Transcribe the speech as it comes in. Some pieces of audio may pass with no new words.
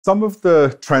Some of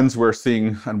the trends we're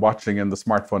seeing and watching in the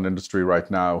smartphone industry right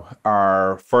now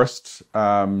are first,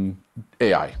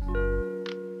 AI.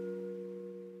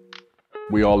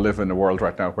 We all live in a world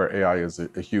right now where AI is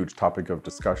a huge topic of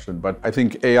discussion, but I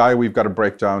think AI we've got to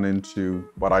break down into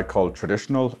what I call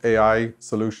traditional AI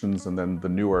solutions and then the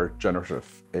newer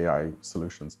generative AI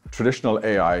solutions. Traditional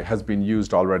AI has been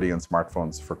used already in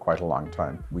smartphones for quite a long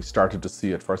time. We started to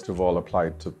see it, first of all,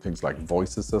 applied to things like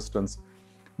voice assistants.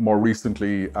 More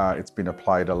recently, it's been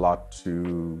applied a lot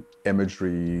to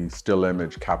imagery, still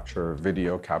image capture,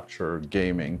 video capture,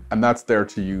 gaming. And that's there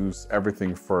to use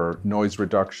everything for noise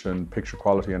reduction, picture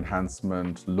quality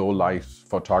enhancement, low light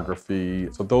photography.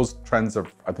 So those trends are,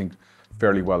 I think,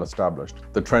 fairly well established.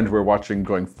 The trend we're watching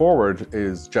going forward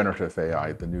is generative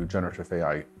AI, the new generative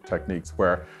AI techniques,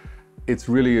 where it's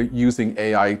really using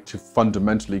AI to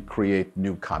fundamentally create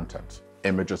new content.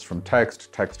 Images from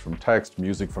text, text from text,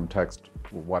 music from text,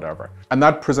 whatever. And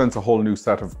that presents a whole new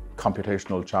set of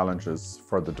computational challenges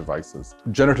for the devices.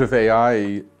 Generative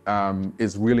AI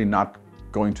is really not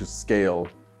going to scale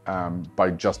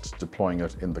by just deploying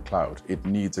it in the cloud. It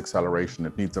needs acceleration,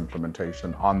 it needs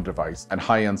implementation on device, and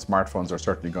high-end smartphones are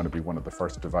certainly going to be one of the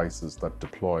first devices that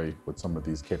deploy with some of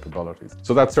these capabilities.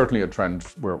 So that's certainly a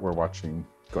trend we're watching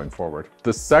going forward.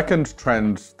 The second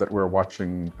trend that we're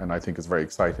watching, and I think is very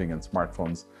exciting in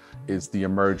smartphones, is the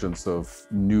emergence of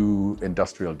new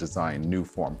industrial design, new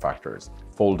form factors,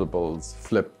 foldables,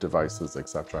 flip devices,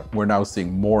 etc. We're now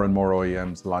seeing more and more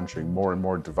OEMs launching more and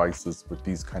more devices with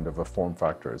these kind of form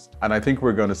factors. And I think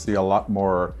we're going to see a lot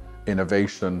more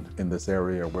innovation in this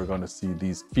area. We're going to see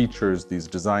these features, these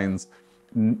designs,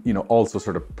 also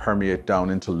sort of permeate down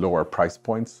into lower price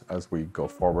points as we go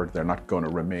forward. They're not going to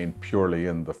remain purely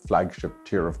in the flagship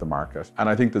tier of the market. And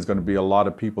I think there's going to be a lot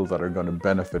of people that are going to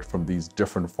benefit from these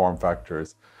different form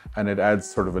factors. And it adds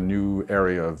sort of a new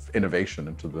area of innovation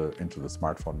into the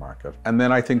smartphone market. And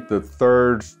then I think the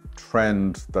third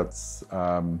trend that's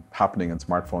happening in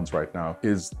smartphones right now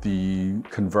is the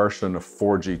conversion of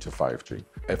 4G to 5G.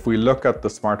 If we look at the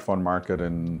smartphone market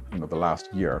in the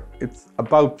last year, it's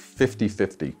about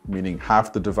 50-50, meaning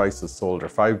half the devices sold are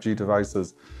 5G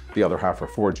devices, the other half are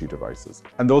 4G devices.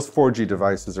 And those 4G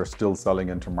devices are still selling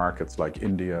into markets like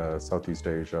India, Southeast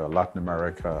Asia, Latin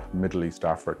America, Middle East,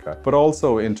 Africa, but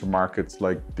also into markets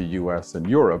like the US and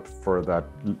Europe for that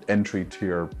entry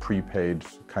tier prepaid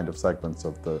kind of segments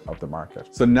of the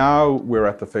market. So now we're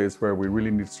at the phase where we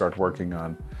really need to start working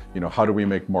on, how do we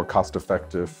make more cost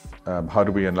effective? How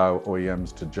do we allow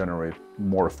OEMs to generate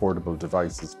more affordable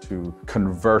devices to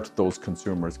convert those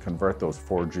consumers, convert those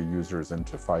 4G users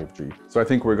into 5G? So I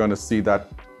think we're going to see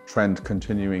that trend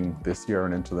continuing this year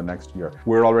and into the next year.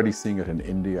 We're already seeing it in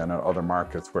India and other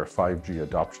markets where 5G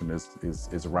adoption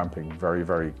is ramping very,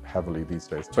 very heavily these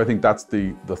days. So I think that's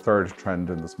the third trend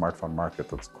in the smartphone market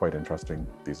that's quite interesting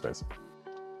these days.